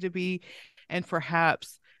has you to be, and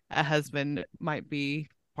perhaps a husband might be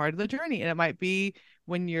part of the journey, and it might be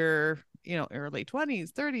when you're early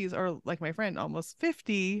 20s, 30s, or like my friend, almost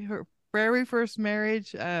 50, her very first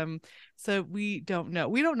marriage. So we don't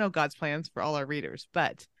know God's plans for all our readers,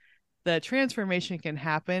 but the transformation can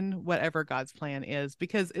happen whatever God's plan is,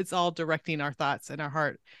 because it's all directing our thoughts and our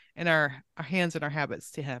heart and our hands and our habits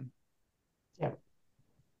to him. Yeah.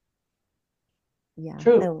 Yeah.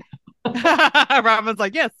 True. Robin's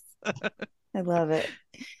like, yes. I love it.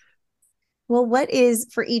 Well, what is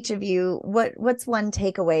for each of you, what's one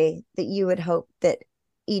takeaway that you would hope that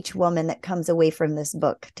each woman that comes away from this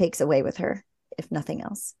book takes away with her, if nothing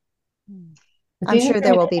else? I'm sure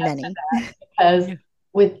there will be many. Because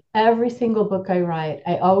with every single book I write,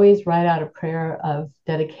 I always write out a prayer of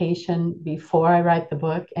dedication before I write the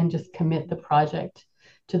book, and just commit the project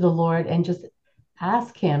to the Lord and just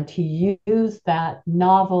ask him to use that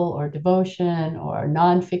novel or devotion or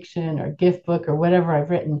nonfiction or gift book or whatever I've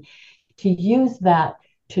written, to use that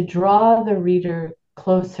to draw the reader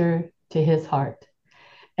closer to his heart.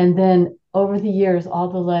 And then over the years, all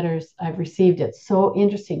the letters I've received, it's so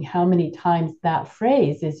interesting how many times that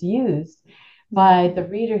phrase is used by the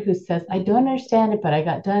reader who says, I don't understand it, but I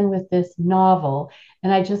got done with this novel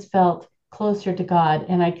and I just felt closer to God,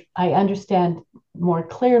 and I understand more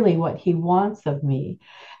clearly what he wants of me.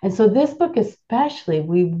 And so this book especially,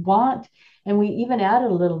 we want, and we even added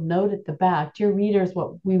a little note at the back, dear readers,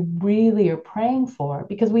 what we really are praying for,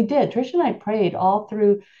 because we did. Tricia and I prayed all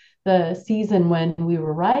through the season when we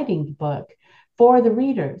were writing the book for the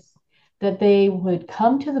readers, that they would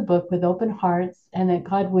come to the book with open hearts, and that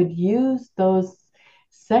God would use those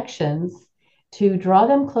sections to draw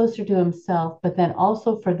them closer to himself, but then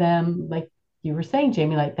also for them, like you were saying,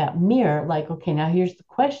 Jamie, like that mirror, like, okay, now here's the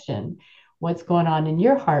question. What's going on in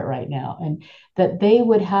your heart right now? And that they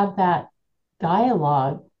would have that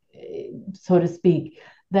dialogue, so to speak,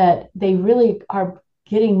 that they really are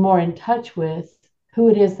getting more in touch with who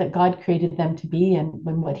it is that God created them to be, and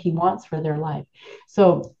what he wants for their life.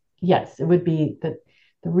 So yes, it would be that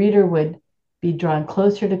the reader would be drawn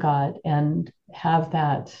closer to God and have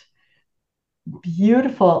that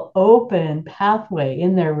beautiful open pathway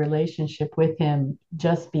in their relationship with him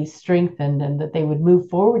just be strengthened, and that they would move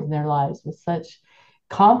forward in their lives with such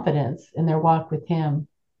confidence in their walk with him.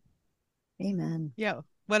 Amen. Yeah.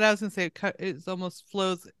 What I was going to say, it almost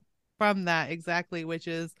flows from that exactly, which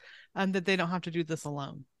is that they don't have to do this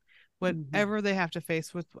alone. Whatever they have to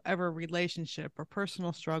face with whatever relationship or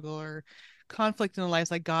personal struggle or conflict in their lives,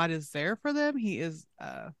 like God is there for them. He is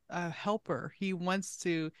a helper. He wants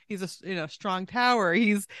to. He's a strong tower.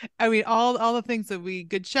 I mean, all the things that we,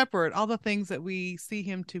 good shepherd, all the things that we see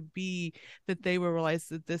him to be. That they will realize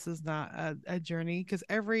that this is not a journey, because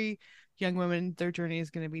every young woman, their journey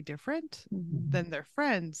is going to be different than their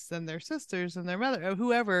friends, than their sisters, and their mother, or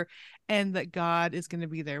whoever, and that God is going to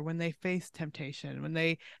be there when they face temptation, when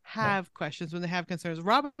they have questions, when they have concerns.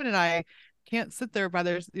 Robin and I can't sit there by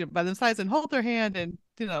by themselves and hold their hand and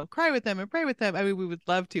cry with them and pray with them. I mean, we would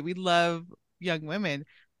love to. We love young women,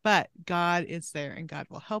 but God is there, and God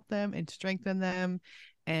will help them and strengthen them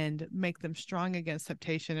and make them strong against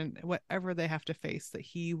temptation and whatever they have to face, that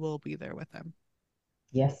he will be there with them.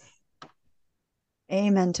 Yes.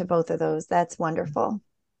 Amen to both of those. That's wonderful.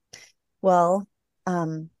 Well,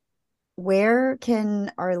 where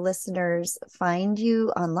can our listeners find you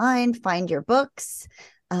online, find your books,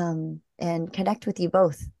 and connect with you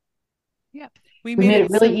both? Yeah, we made it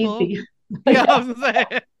really simple. easy. Yeah, I was gonna say.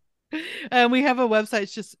 And we have a website.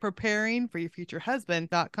 It's just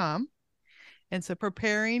preparingforyourfuturehusband.com. And so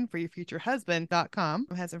preparingforyourfuturehusband.com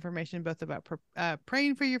has information both about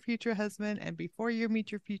praying for your future husband and before you meet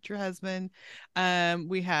your future husband.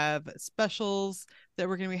 We have specials that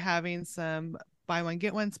we're going to be having, some buy one,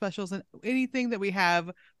 get one specials, and anything that we have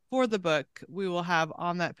for the book, we will have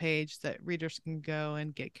on that page that readers can go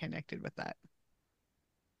and get connected with that.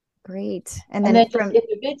 Great. And then just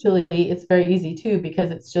individually, it's very easy too,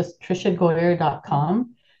 because it's just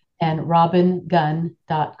triciagoyer.com and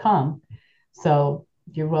robingunn.com. So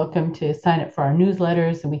you're welcome to sign up for our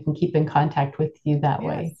newsletters, and we can keep in contact with you that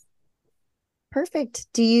way. Perfect.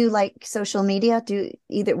 Do you like social media?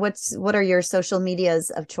 What are your social medias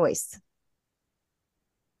of choice?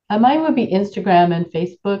 Mine would be Instagram and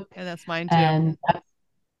Facebook. And that's mine too. And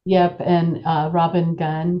yep. And Robin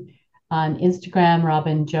Gunn on Instagram,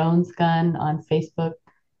 Robin Jones Gunn on Facebook.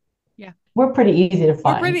 Yeah. We're pretty easy to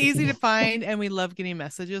find. We're pretty easy to find, and we love getting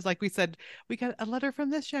messages. Like we said, we got a letter from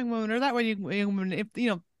this young woman or that one young woman, if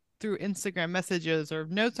through Instagram messages or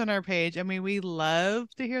notes on our page. I mean, we love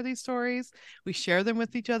to hear these stories. We share them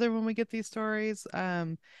with each other when we get these stories.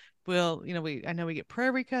 I know we get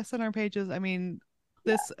prayer requests on our pages. I mean,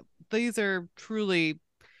 these are truly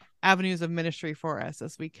avenues of ministry for us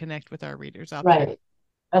as we connect with our readers out there.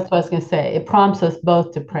 That's what I was going to say. It prompts us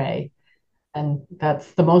both to pray. And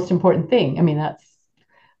that's the most important thing. I mean, that's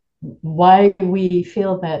why we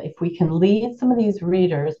feel that if we can lead some of these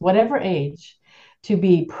readers, whatever age, to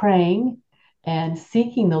be praying and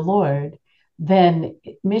seeking the Lord, then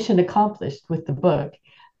mission accomplished with the book.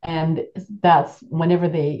 And that's whenever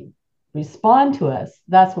they respond to us,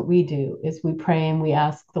 that's what we do, is we pray and we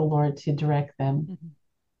ask the Lord to direct them.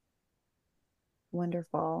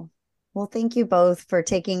 Wonderful. Well, thank you both for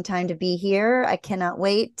taking time to be here. I cannot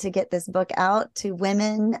wait to get this book out to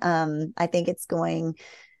women. I think it's going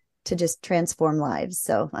to just transform lives.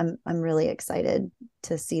 So I'm really excited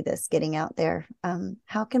to see this getting out there.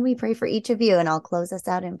 How can we pray for each of you? And I'll close us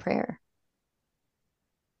out in prayer.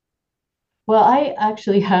 Well, I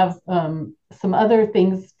actually have some other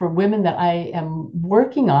things for women that I am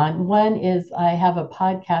working on. One is I have a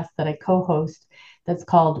podcast that I co-host that's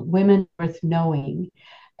called Women Worth Knowing.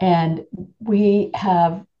 And we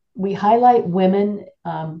highlight women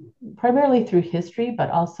primarily through history, but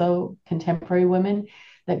also contemporary women,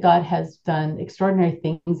 that God has done extraordinary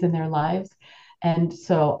things in their lives. And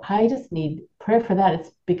so I just need prayer for that. It's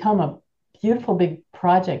become a beautiful big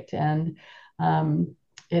project, and I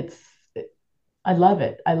love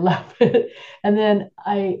it. I love it. And then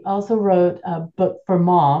I also wrote a book for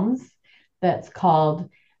moms that's called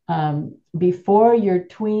Before Your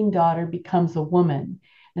Tween Daughter Becomes a Woman.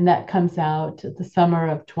 And that comes out the summer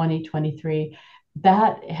of 2023.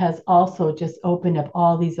 that has also just opened up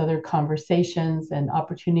all these other conversations and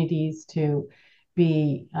opportunities to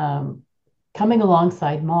be coming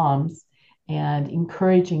alongside moms and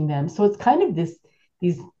encouraging them. So it's kind of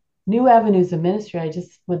these new avenues of ministry. I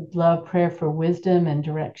just would love prayer for wisdom and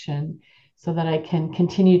direction so that I can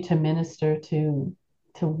continue to minister to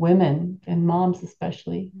women and moms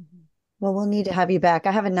especially. Well, we'll need to have you back.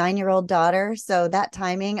 I have a 9-year-old daughter, so that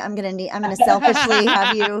timing, I'm gonna selfishly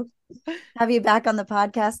have you back on the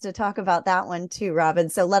podcast to talk about that one too, Robin.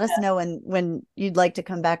 So let us know when you'd like to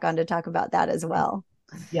come back on to talk about that as well.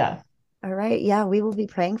 Yeah. All right. Yeah, we will be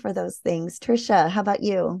praying for those things. Tricia, how about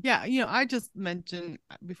you? Yeah, I just mentioned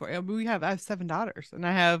before I have 7 daughters, and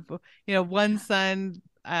I have one son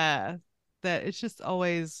that it's just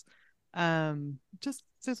always just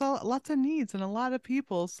there's lots of needs and a lot of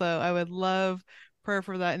people. So I would love prayer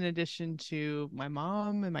for that in addition to my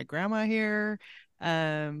mom and my grandma here.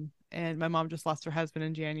 And my mom just lost her husband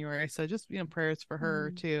in January, so just prayers for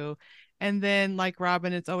her too. And then like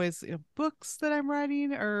Robin, it's always books that I'm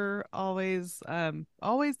writing are always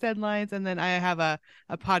deadlines. And then I have a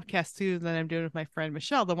podcast too that I'm doing with my friend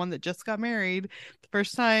Michelle, the one that just got married the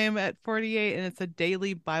first time at 48, and it's a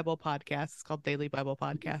daily Bible podcast. It's called Daily Bible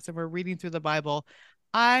Podcast, and we're reading through the Bible.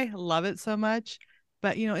 I love it so much,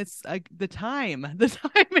 but it's the time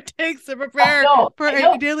it takes to prepare for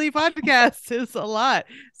a daily podcast is a lot.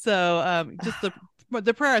 So just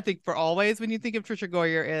the prayer I think for always when you think of Tricia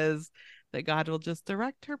Goyer is that God will just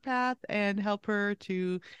direct her path and help her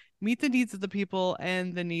to meet the needs of the people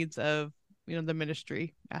and the needs of the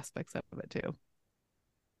ministry aspects of it too.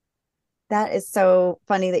 That is so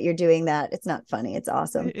funny that you're doing that. It's not funny. It's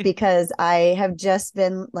awesome because I have just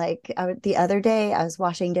been like the other day I was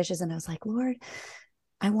washing dishes and I was like, Lord,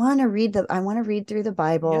 I want to read through the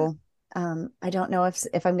Bible. Yeah. I don't know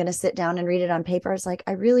if I'm going to sit down and read it on paper. It's like,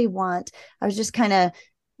 I was just kind of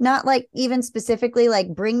not like even specifically like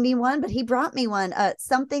bring me one, but he brought me one,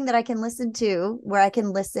 something that I can listen to where I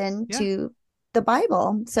can listen to the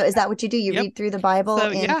Bible. So is that what you do? You read through the Bible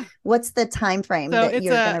what's the time frame that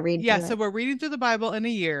you're going to read? Yeah. So we're reading through the Bible in a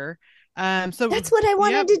year. So that's what I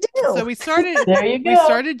wanted to do. So we started there you go. We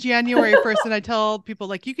started January 1st, and I tell people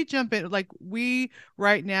like you could jump in. Like we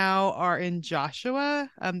right now are in Joshua.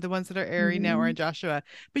 The ones that are airing now are in Joshua.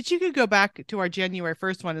 But you could go back to our January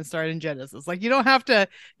 1st one and start in Genesis. Like you don't have to,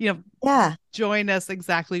 join us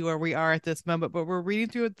exactly where we are at this moment, but we're reading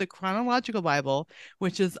through the chronological Bible,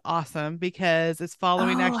 which is awesome because it's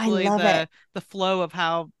following actually the flow of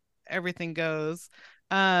how everything goes.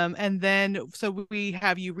 And then so we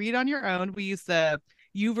have you read on your own. We use the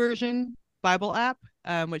YouVersion Bible app,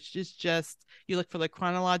 which is just you look for the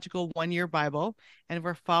chronological 1-year Bible, and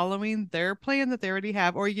we're following their plan that they already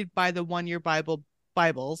have, or you could buy the 1-year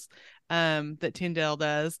Bibles that Tyndale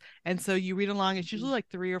does. And so you read along. It's usually like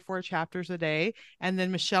 3 or 4 chapters a day. And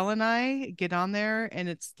then Michelle and I get on there, and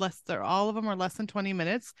it's all of them are less than 20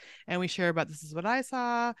 minutes. And we share about this is what I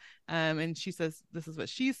saw. And she says this is what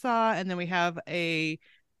she saw. And then we have a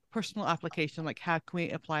personal application, like how can we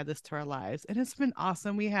apply this to our lives? And it's been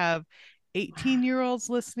awesome. We have 18-year-olds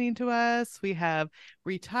listening to us. We have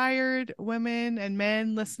retired women and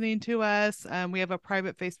men listening to us. We have a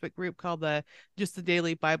private Facebook group called the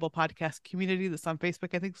Daily Bible Podcast Community that's on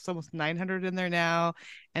Facebook. I think it's almost 900 in there now.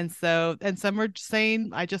 And some are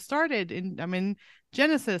saying, I just started and I'm in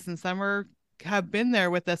Genesis, and some have been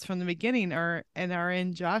there with us from the beginning and are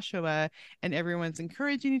in Joshua, and everyone's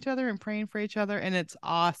encouraging each other and praying for each other. And it's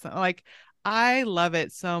awesome. Like, I love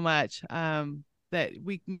it so much. That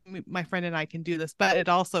my friend and I can do this, but it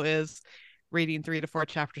also is reading 3 to 4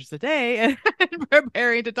 chapters a day and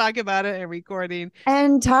preparing to talk about it and recording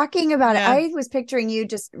and talking about it. I was picturing you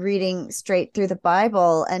just reading straight through the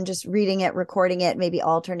Bible and just reading it, recording it, maybe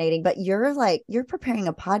alternating, but you're preparing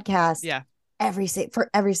a podcast for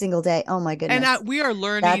every single day. Oh my goodness. And we are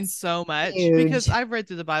learning so much because I've read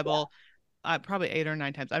through the Bible probably 8 or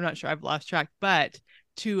 9 times. I'm not sure. I've lost track, but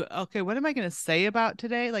what am I going to say about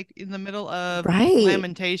today? Like in the middle of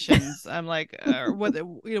Lamentations, I'm like,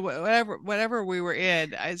 whatever we were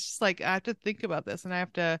in. It's just like I have to think about this, and I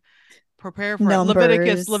have to prepare for Leviticus. That's what it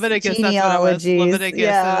was. Leviticus,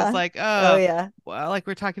 and it's like, well, like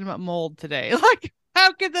we're talking about mold today. Like,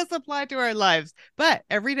 how can this apply to our lives? But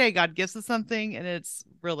every day God gives us something, and it's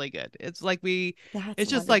really good. It's like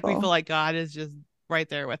it's just wonderful. Like we feel like God is just right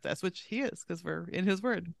there with us, which He is because we're in His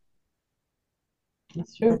Word.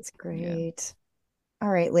 That's true. That's great. All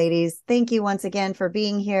right, ladies. Thank you once again for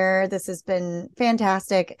being here. This has been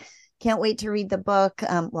fantastic can't wait to read the book.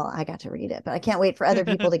 Well, I got to read it, but I can't wait for other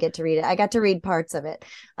people to get to read it. I got to read parts of it,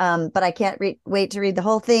 but I can't wait to read the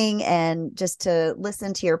whole thing, and just to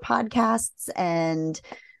listen to your podcasts, and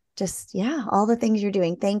just, yeah, all the things you're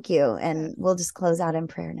doing. Thank you. And we'll just close out in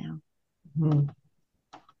prayer now. Mm-hmm.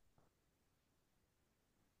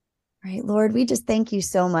 All right, Lord, we just thank you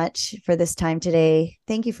so much for this time today.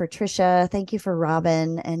 Thank you for Tricia. Thank you for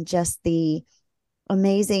Robin, and just the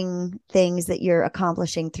amazing things that you're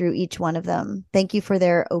accomplishing through each one of them. Thank you for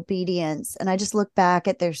their obedience. And I just look back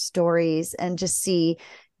at their stories and just see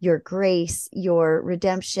your grace, your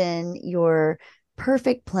redemption, your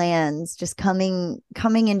perfect plans just coming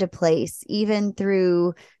into place, even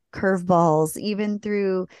through curveballs, even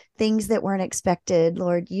through things that weren't expected.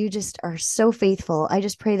 Lord, you just are so faithful. I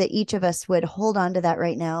just pray that each of us would hold on to that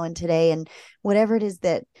right now and today, and whatever it is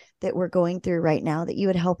that we're going through right now, that you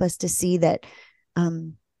would help us to see that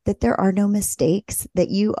that there are no mistakes, that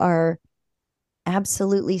you are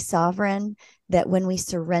absolutely sovereign, that when we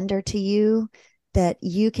surrender to you, that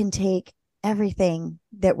you can take everything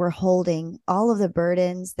that we're holding, all of the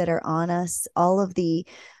burdens that are on us, all of the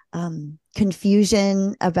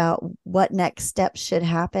confusion about what next steps should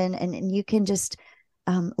happen, and you can just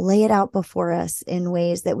lay it out before us in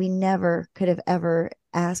ways that we never could have ever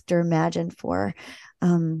asked or imagined for.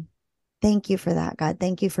 Thank you for that, God.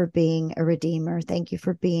 Thank you for being a redeemer. Thank you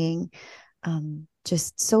for being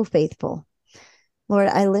just so faithful. Lord,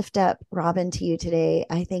 I lift up Robin to you today.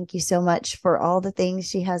 I thank you so much for all the things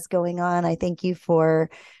she has going on. I thank you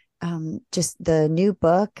for just the new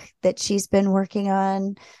book that she's been working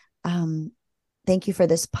on. Thank you for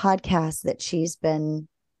this podcast that she's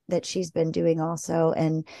been doing also,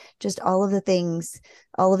 and just all of the things,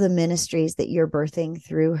 all of the ministries that you're birthing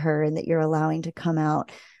through her and that you're allowing to come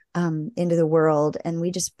out into the world. And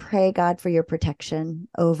we just pray, God, for your protection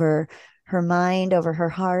over her mind, over her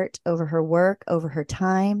heart, over her work, over her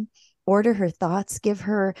time. Order her thoughts, give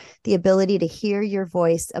her the ability to hear your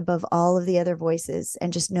voice above all of the other voices,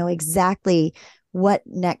 and just know exactly what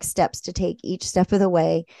next steps to take each step of the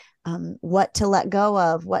way, what to let go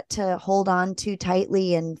of, what to hold on to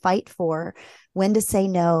tightly and fight for, when to say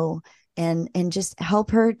no, and just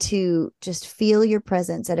help her to just feel your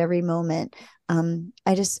presence at every moment.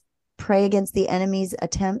 I just pray against the enemy's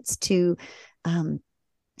attempts to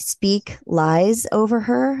speak lies over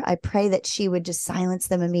her. I pray that she would just silence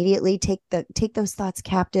them immediately, take those thoughts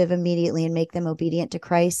captive immediately, and make them obedient to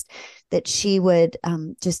Christ. That she would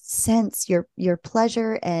just sense your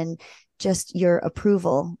pleasure and just your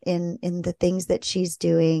approval in the things that she's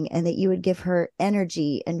doing, and that you would give her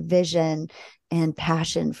energy and vision and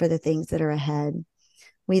passion for the things that are ahead.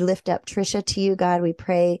 We lift up Tricia to you, God. We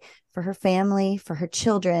pray for her family, for her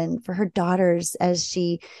children, for her daughters, as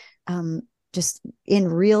she just in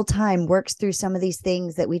real time works through some of these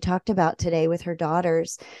things that we talked about today with her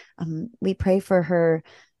daughters. We pray for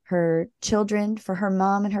her children, for her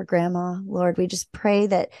mom and her grandma. Lord, we just pray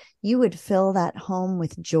that you would fill that home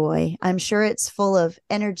with joy. I'm sure it's full of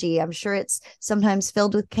energy. I'm sure it's sometimes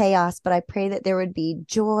filled with chaos, but I pray that there would be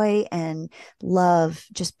joy and love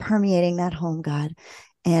just permeating that home, God.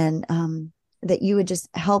 And that you would just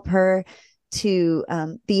help her to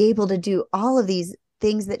be able to do all of these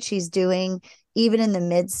things that she's doing, even in the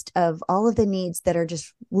midst of all of the needs that are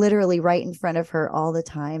just literally right in front of her all the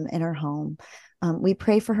time in her home. We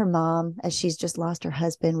pray for her mom as she's just lost her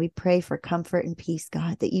husband. We pray for comfort and peace,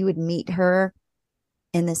 God, that you would meet her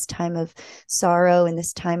in this time of sorrow, in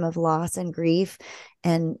this time of loss and grief,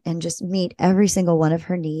 and just meet every single one of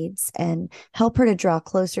her needs, and help her to draw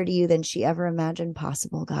closer to you than she ever imagined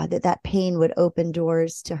possible, God, that pain would open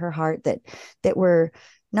doors to her heart that were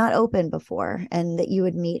not open before, and that you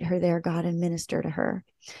would meet her there, God, and minister to her.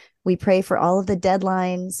 We pray for all of the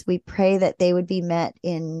deadlines. We pray that they would be met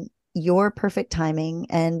in your perfect timing,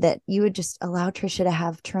 and that you would just allow Tricia to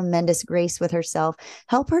have tremendous grace with herself.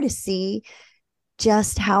 Help her to see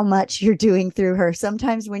just how much you're doing through her.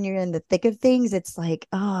 Sometimes when you're in the thick of things, it's like,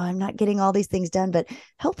 oh, I'm not getting all these things done, but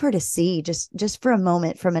help her to see just for a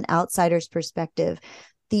moment from an outsider's perspective,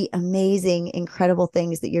 the amazing, incredible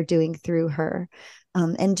things that you're doing through her.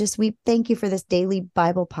 And just, we thank you for this daily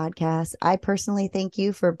Bible podcast. I personally thank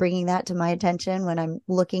you for bringing that to my attention when I'm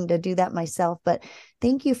looking to do that myself. But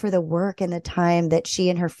thank you for the work and the time that she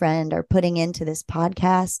and her friend are putting into this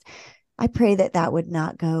podcast. I pray that would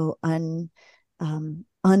not go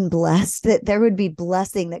unblessed, that there would be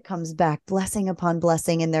blessing that comes back, blessing upon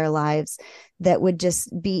blessing in their lives, that would just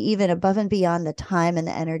be even above and beyond the time and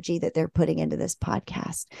the energy that they're putting into this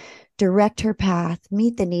podcast. Direct her path,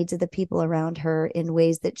 meet the needs of the people around her in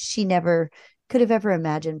ways that she never could have ever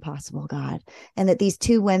imagined possible, God. And that these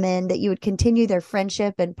two women, that you would continue their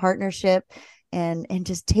friendship and partnership and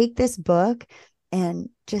just take this book and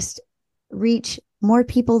just reach more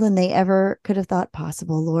people than they ever could have thought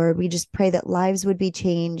possible, Lord. We just pray that lives would be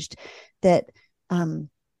changed, that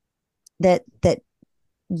that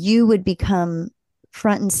you would become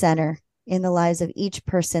front and center in the lives of each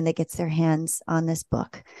person that gets their hands on this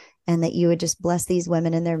book, and that you would just bless these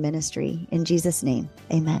women in their ministry. In Jesus' name,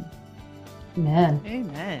 amen. Amen.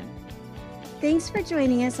 Amen. Thanks for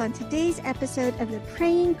joining us on today's episode of the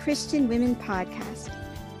Praying Christian Women podcast.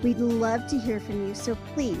 We'd love to hear from you, so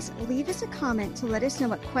please leave us a comment to let us know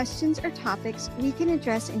what questions or topics we can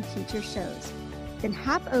address in future shows. Then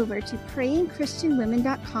hop over to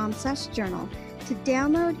prayingchristianwomen.com/journal to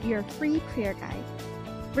download your free prayer guide.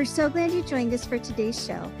 We're so glad you joined us for today's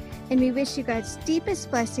show, and we wish you God's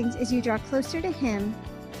deepest blessings as you draw closer to Him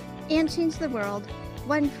and change the world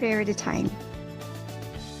one prayer at a time.